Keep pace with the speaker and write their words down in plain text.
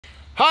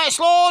Hi,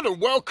 it's Lord,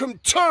 and welcome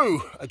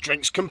to a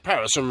drinks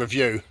comparison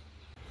review.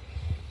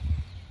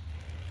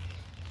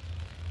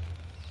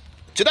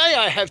 Today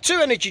I have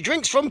two energy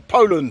drinks from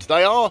Poland.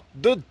 They are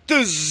the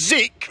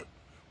DZIK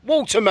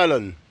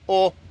Watermelon,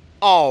 or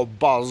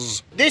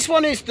Arbuz. This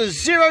one is the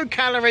 0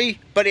 calorie,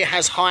 but it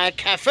has higher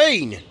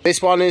caffeine.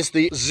 This one is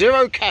the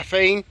 0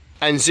 caffeine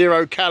and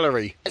 0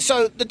 calorie.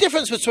 So the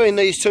difference between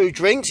these two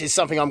drinks is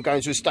something I'm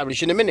going to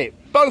establish in a minute.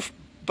 Both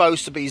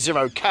boast to be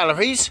 0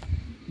 calories,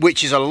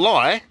 which is a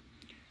lie,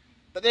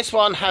 but this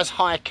one has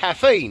higher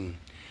caffeine.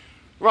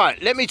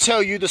 Right, let me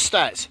tell you the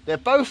stats. They're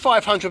both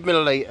 500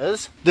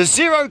 millilitres. The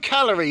 0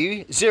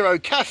 calorie, 0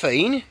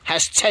 caffeine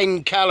has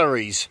 10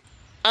 calories.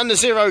 And the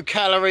 0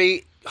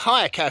 calorie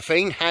higher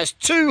caffeine has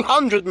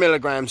 200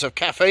 milligrams of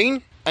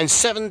caffeine and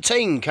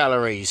 17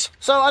 calories.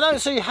 So I don't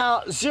see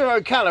how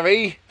 0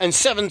 calorie and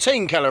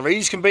 17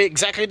 calories can be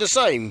exactly the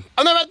same.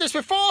 I've never had this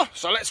before,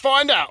 so let's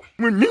find out.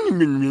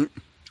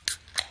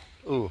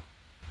 Ooh.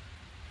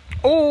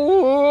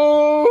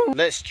 Oh,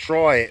 let's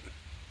try it.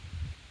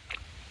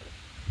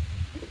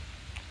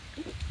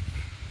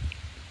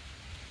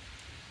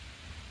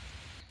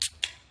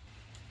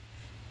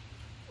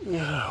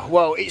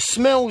 Well, it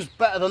smells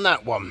better than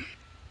that one.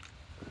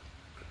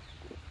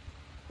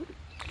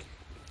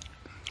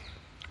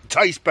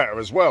 Tastes better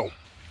as well.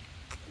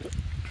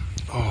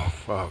 Oh,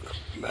 fuck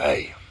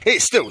me.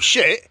 It's still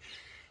shit,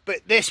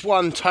 but this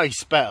one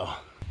tastes better.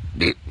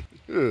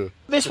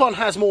 This one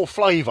has more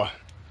flavour.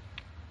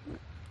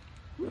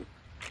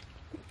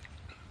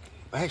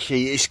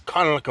 Actually, it's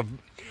kind of like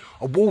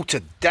a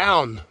watered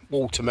down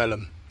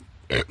watermelon,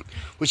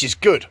 which is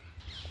good.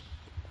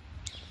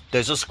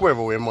 There's a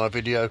squirrel in my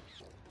video.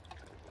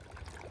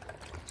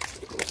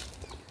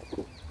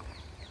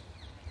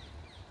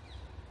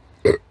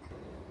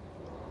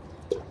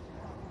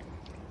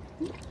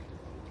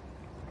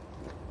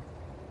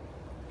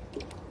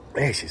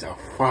 This is a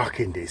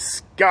fucking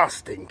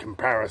disgusting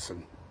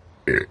comparison.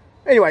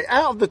 Anyway,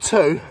 out of the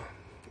two,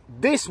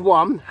 this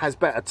one has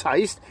better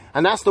taste,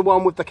 and that's the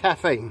one with the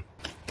caffeine.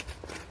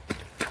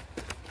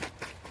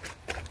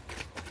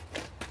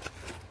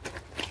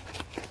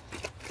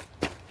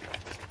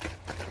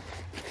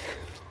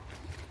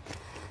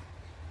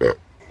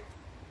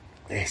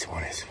 This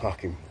one is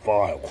fucking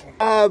vile.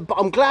 But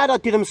I'm glad I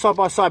did them side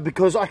by side,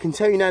 because I can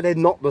tell you now they're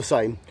not the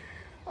same.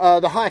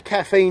 The high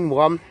caffeine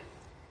one,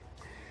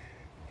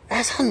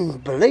 that's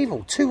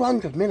unbelievable.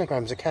 200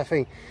 milligrams of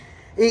caffeine.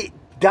 It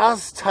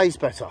does taste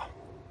better.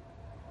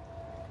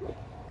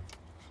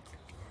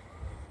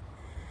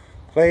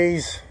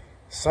 Please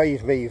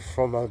save me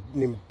from an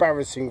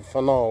embarrassing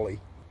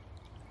finale.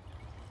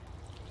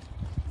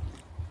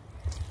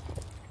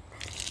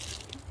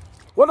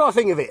 What do I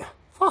think of it?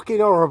 Fucking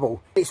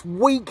horrible. It's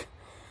weak,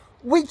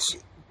 which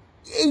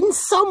in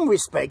some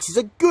respects is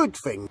a good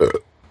thing.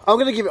 I'm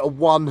going to give it a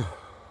 1.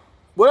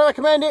 Would I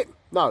recommend it?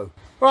 No.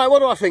 Right, what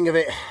do I think of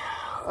it?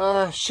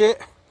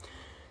 Shit.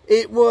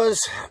 It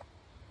was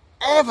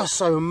ever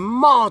so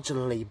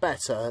marginally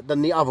better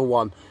than the other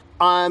one.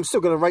 I'm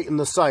still going to rate them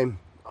the same.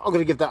 I'm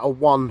going to give that a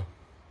 1.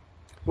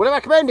 Would I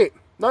recommend it?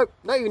 Nope,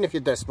 not even if you're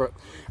desperate.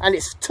 And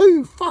it's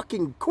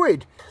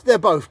 £2 They're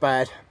both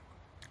bad.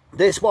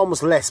 This one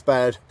was less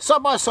bad.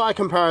 Side by side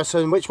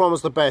comparison, which one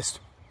was the best?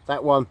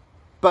 That one.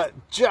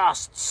 But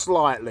just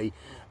slightly.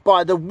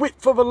 By the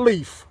width of a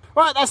leaf.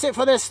 Right, that's it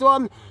for this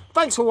one.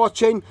 Thanks for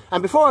watching.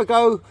 And before I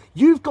go,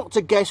 you've got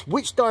to guess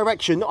which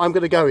direction I'm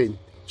going to go in.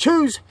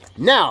 Choose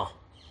now.